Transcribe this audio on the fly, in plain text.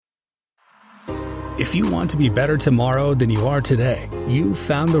If you want to be better tomorrow than you are today, you've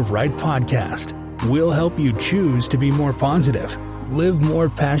found the right podcast. We'll help you choose to be more positive, live more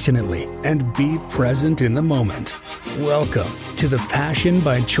passionately, and be present in the moment. Welcome to the Passion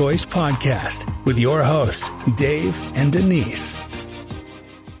by Choice podcast with your hosts, Dave and Denise.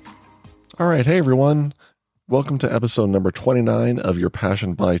 All right. Hey, everyone. Welcome to episode number 29 of your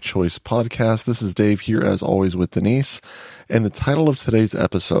Passion by Choice podcast. This is Dave here, as always, with Denise. And the title of today's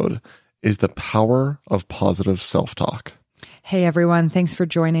episode is The Power of Positive Self-Talk. Hey, everyone. Thanks for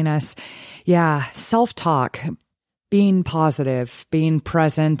joining us. Yeah, self-talk, being positive, being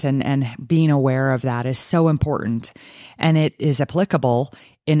present, and being aware of that is so important. And it is applicable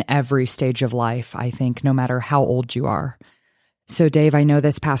in every stage of life, I think, no matter how old you are. So, Dave, I know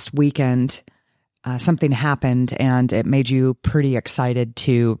this past weekend, something happened and it made you pretty excited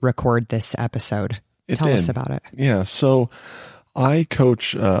to record this episode. Tell us about it. Yeah. So I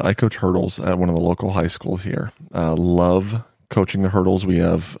coach hurdles at one of the local high schools here. Love coaching the hurdles. We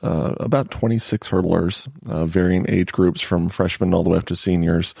have about 26 hurdlers, varying age groups from freshmen all the way up to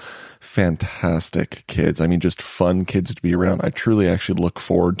seniors. Fantastic kids. I mean, just fun kids to be around. I truly actually look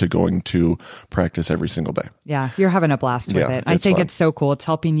forward to going to practice every single day. Yeah, you're having a blast with it. I think fun. It's so cool. It's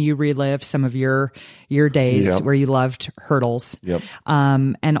helping you relive some of your days where you loved hurdles. Yep.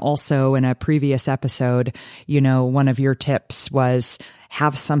 And also in a previous episode, one of your tips was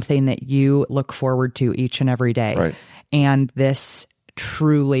have something that you look forward to each and every day. Right. And this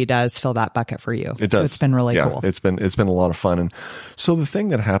truly does fill that bucket for you. It does. So it's been really cool. It's been a lot of fun. And so the thing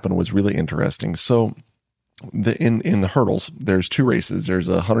that happened was really interesting. So in the hurdles, there's two races. There's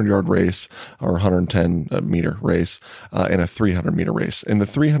a 100-yard race or 110-meter race and a 300-meter race. And the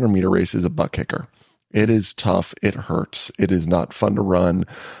 300-meter race is a butt kicker. It is tough. It hurts. It is not fun to run,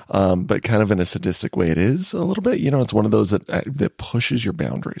 but kind of in a sadistic way. It is a little bit, it's one of those that pushes your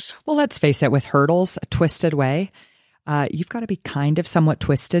boundaries. Well, let's face it, with hurdles, a twisted way, you've got to be kind of somewhat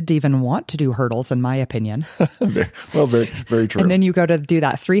twisted to even want to do hurdles, in my opinion. very, very true. And then you go to do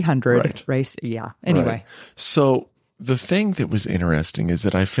that 300 race. Yeah. Anyway. Right. So the thing that was interesting is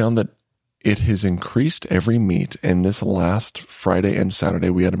that I found that it has increased every meet. And this last Friday and Saturday,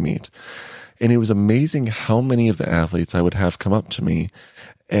 we had a meet. And it was amazing how many of the athletes I would have come up to me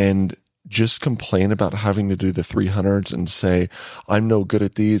and just complain about having to do the 300s and say, I'm no good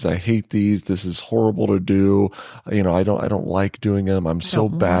at these. I hate these. This is horrible to do. I don't like doing them. I'm so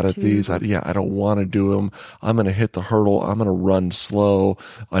bad at these. I don't want to do them. I'm going to hit the hurdle. I'm going to run slow.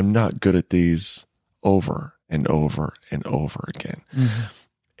 I'm not good at these, over and over and over again. Mm-hmm.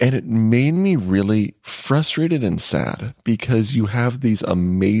 And it made me really frustrated and sad because you have these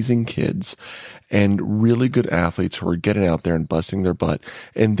amazing kids and really good athletes who are getting out there and busting their butt,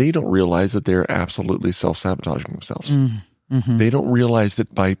 and they don't realize that they're absolutely self-sabotaging themselves. Mm-hmm. They don't realize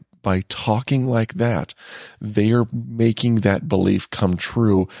that by talking like that, they are making that belief come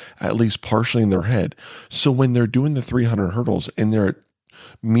true, at least partially in their head. So when they're doing the 300 hurdles and they're at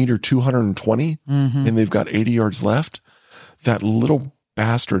meter 220 and they've got 80 yards left, that little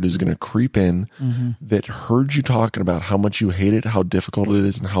bastard is going to creep in that heard you talking about how much you hate it, how difficult it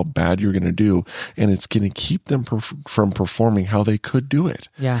is, and how bad you're going to do. And it's going to keep them from performing how they could do it.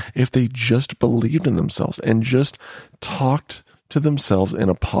 Yeah. If they just believed in themselves and just talked to themselves in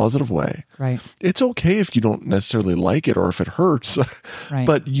a positive way. Right. It's okay if you don't necessarily like it or if it hurts, right,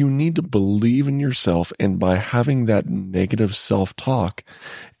 but you need to believe in yourself. And by having that negative self-talk,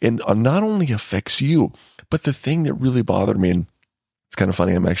 it not only affects you, but the thing that really bothered me, and it's kind of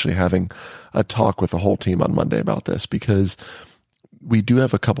funny, I'm actually having a talk with the whole team on Monday about this because we do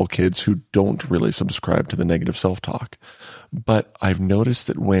have a couple kids who don't really subscribe to the negative self-talk. But I've noticed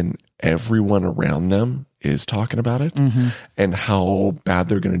that when everyone around them is talking about it and how bad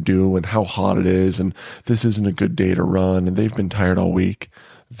they're going to do and how hot it is and this isn't a good day to run and they've been tired all week,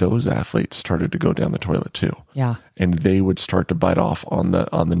 those athletes started to go down the toilet too. Yeah. And they would start to bite off on the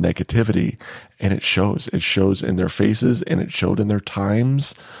negativity, and it shows in their faces and it showed in their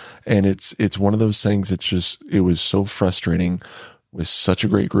times. And it's one of those things. It was so frustrating with such a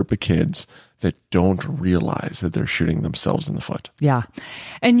great group of kids that don't realize that they're shooting themselves in the foot. Yeah.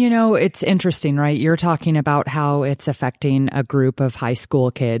 And it's interesting, right? You're talking about how it's affecting a group of high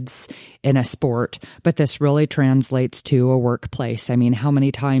school kids in a sport, but this really translates to a workplace. I mean, how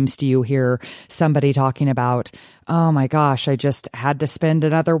many times do you hear somebody talking about, oh my gosh, I just had to spend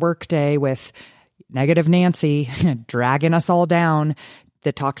another work day with negative Nancy dragging us all down,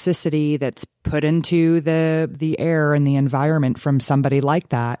 the toxicity that's put into the air and the environment from somebody like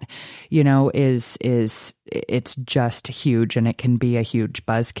that, it's just huge, and it can be a huge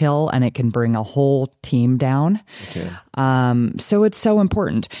buzzkill, and it can bring a whole team down. Okay. So it's so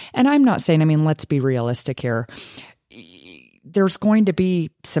important. And I'm not saying, let's be realistic here. There's going to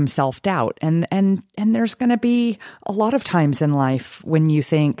be some self-doubt, and there's going to be a lot of times in life when you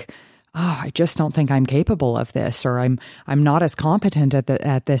think, I just don't think I'm capable of this, or I'm not as competent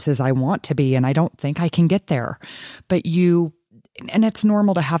at this as I want to be, and I don't think I can get there. And it's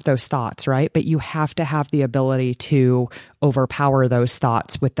normal to have those thoughts, right? But you have to have the ability to overpower those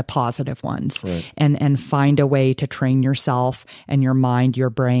thoughts with the positive ones, right, and find a way to train yourself and your mind, your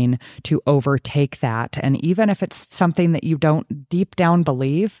brain to overtake that. And even if it's something that you don't deep down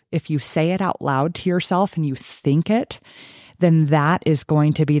believe, if you say it out loud to yourself and you think it, then that is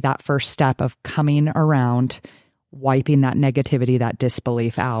going to be that first step of coming around, wiping that negativity, that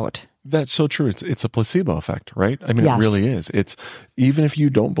disbelief out. That's so true. It's a placebo effect, right? Yes. It really is. It's even if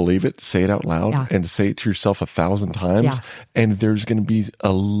you don't believe it, say it out loud and say it to yourself 1,000 times, and there's going to be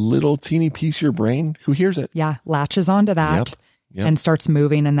a little teeny piece of your brain who hears it. Yeah, latches onto that. Yep. And starts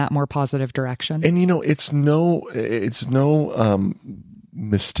moving in that more positive direction. And it's no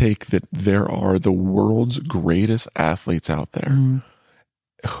mistake that there are the world's greatest athletes out there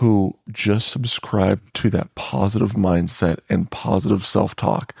who just subscribe to that positive mindset and positive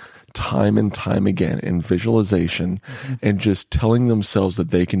self-talk time and time again in visualization, and just telling themselves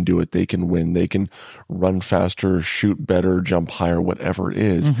that they can do it, they can win, they can run faster, shoot better, jump higher, whatever it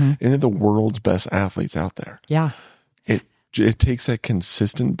is. And they're the world's best athletes out there. Yeah. It takes that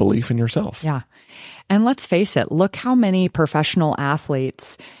consistent belief in yourself. Yeah. And let's face it, look how many professional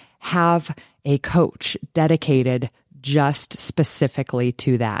athletes have a coach dedicated just specifically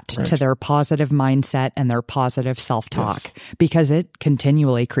to that, right, to their positive mindset and their positive self-talk, because it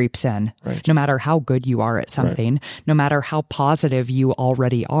continually creeps in. Right. No matter how good you are at something, no matter how positive you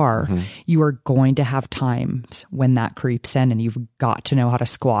already are, you are going to have times when that creeps in, and you've got to know how to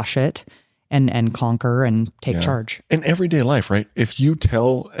squash it and conquer and take charge. In everyday life, right? If you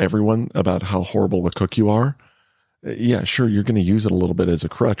tell everyone about how horrible a cook you are, sure, you're going to use it a little bit as a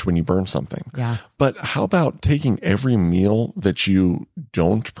crutch when you burn something. Yeah. But how about taking every meal that you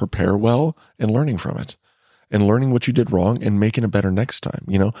don't prepare well and learning from it, and learning what you did wrong and making it better next time?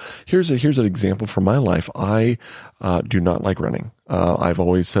 Here's an example from my life. I do not like running. I've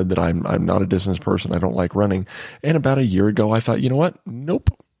always said that I'm not a distance person. I don't like running. And about a year ago, I thought, you know what? Nope.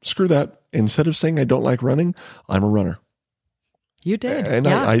 Screw that. Instead of saying I don't like running, I'm a runner. You did. And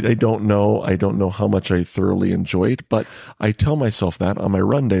I don't know how much I thoroughly enjoy it, but I tell myself that on my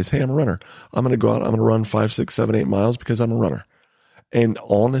run days, hey, I'm a runner. I'm going to go out, I'm going to run 5, 6, 7, 8 miles because I'm a runner. And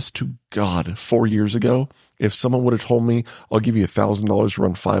honest to God, 4 years ago, if someone would have told me, I'll give you $1,000 to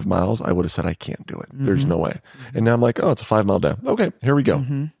run 5 miles, I would have said, I can't do it. There's no way. And now I'm like, oh, it's a 5 mile day. Okay, here we go.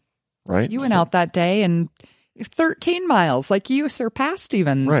 Right? You went out that day and 13 miles, like you surpassed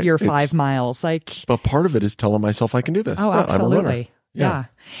even your 5 miles. But part of it is telling myself I can do this. Oh, absolutely. I'm a runner. Yeah.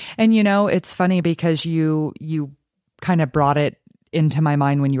 And it's funny because you kind of brought it into my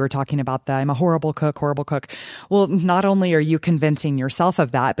mind when you were talking about I'm a horrible cook. Well, not only are you convincing yourself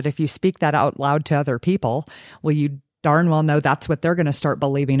of that, but if you speak that out loud to other people, well, you darn well know that's what they're going to start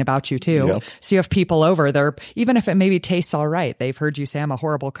believing about you too. Yep. So you have people over, even if it maybe tastes all right, they've heard you say I'm a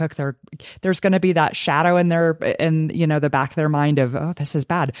horrible cook. There's going to be that shadow in the back of their mind of, oh, this is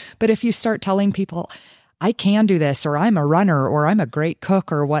bad. But if you start telling people, I can do this, or I'm a runner, or I'm a great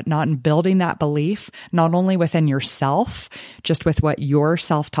cook, or whatnot, and building that belief, not only within yourself, just with what you're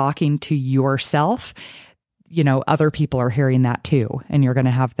self-talking to yourself, other people are hearing that too. And you're going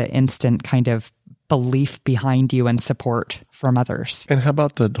to have the instant kind of belief behind you and support from others. And how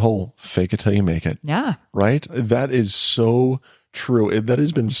about the whole fake it till you make it? Yeah. Right? That is so true. That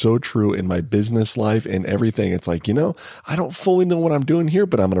has been so true in my business life and everything. It's like, I don't fully know what I'm doing here,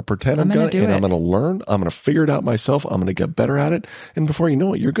 but I'm going to pretend I'm going to, and I'm going to learn. I'm going to figure it out myself. I'm going to get better at it. And before you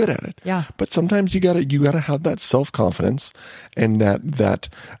know it, you're good at it. Yeah. But sometimes you got to have that self-confidence and that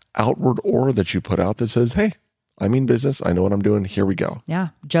outward aura that you put out that says, hey, I mean business. I know what I'm doing. Here we go. Yeah.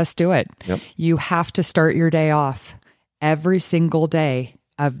 Just do it. Yep. You have to start your day off every single day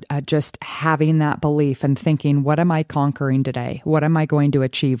of just having that belief and thinking, what am I conquering today? What am I going to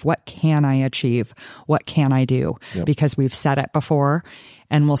achieve? What can I achieve? What can I do? Yep. Because we've said it before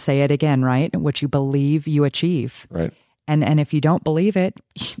and we'll say it again, right? What you believe, you achieve. Right. And if you don't believe it,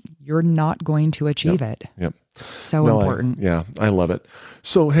 you're not going to achieve it. Yep. So important. I love it.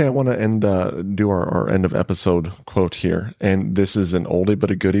 So, hey, I want to do our end of episode quote here. And this is an oldie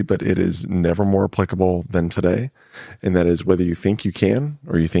but a goodie, but it is never more applicable than today. And that is, whether you think you can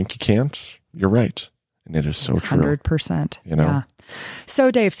or you think you can't, you're right. And it is so true. 100%. You know? Yeah. So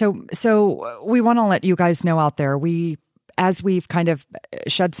Dave, so we want to let you guys know out there, as we've kind of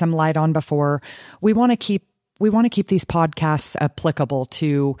shed some light on before, we want to keep these podcasts applicable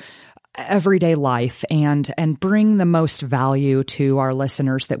to everyday life and bring the most value to our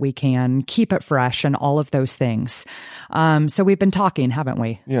listeners that we can, keep it fresh and all of those things. So we've been talking, haven't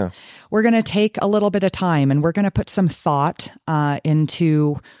we? Yeah. We're going to take a little bit of time and we're going to put some thought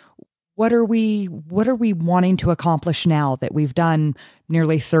into what are we wanting to accomplish now that we've done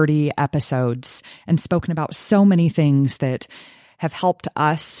nearly 30 episodes and spoken about so many things that have helped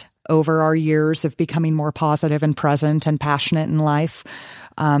us over our years of becoming more positive and present and passionate in life.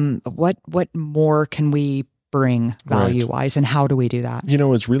 What more can we bring value-wise, and how do we do that?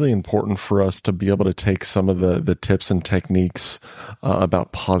 It's really important for us to be able to take some of the tips and techniques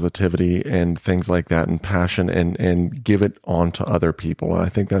about positivity and things like that and passion and give it on to other people. And I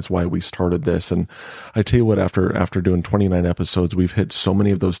think that's why we started this. And I tell you what, after doing 29 episodes, we've hit so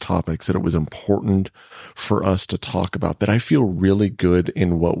many of those topics that it was important for us to talk about, that I feel really good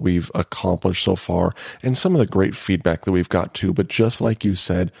in what we've accomplished so far and some of the great feedback that we've got too. But just like you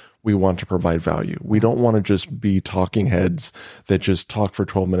said, we want to provide value. We don't want to just be talking heads that just talk for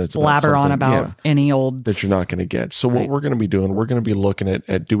 12 minutes about blabber something, on about any old that you're not going to get. So what we're going to be doing, we're going to be looking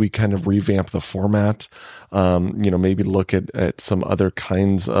at do we kind of revamp the format? Maybe look at some other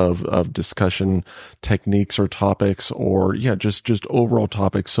kinds of discussion techniques or topics, or just overall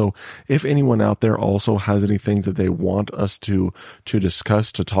topics. So if anyone out there also has any things that they want us to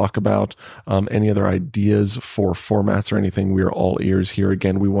discuss, to talk about, any other ideas for formats or anything, we are all ears here.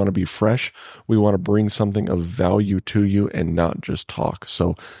 Again, we want to be fresh. We want to bring something of value to you and not just talk.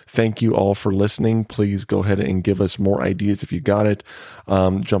 So thank you all for listening. Please go ahead and give us more ideas if you got it.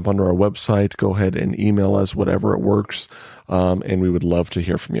 Jump onto our website, go ahead and email us, whatever it works. And we would love to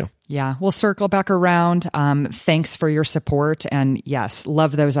hear from you. Yeah, we'll circle back around. Thanks for your support. And yes,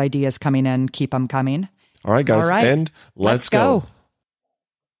 love those ideas coming in. Keep them coming. All right, guys. All right. And let's go.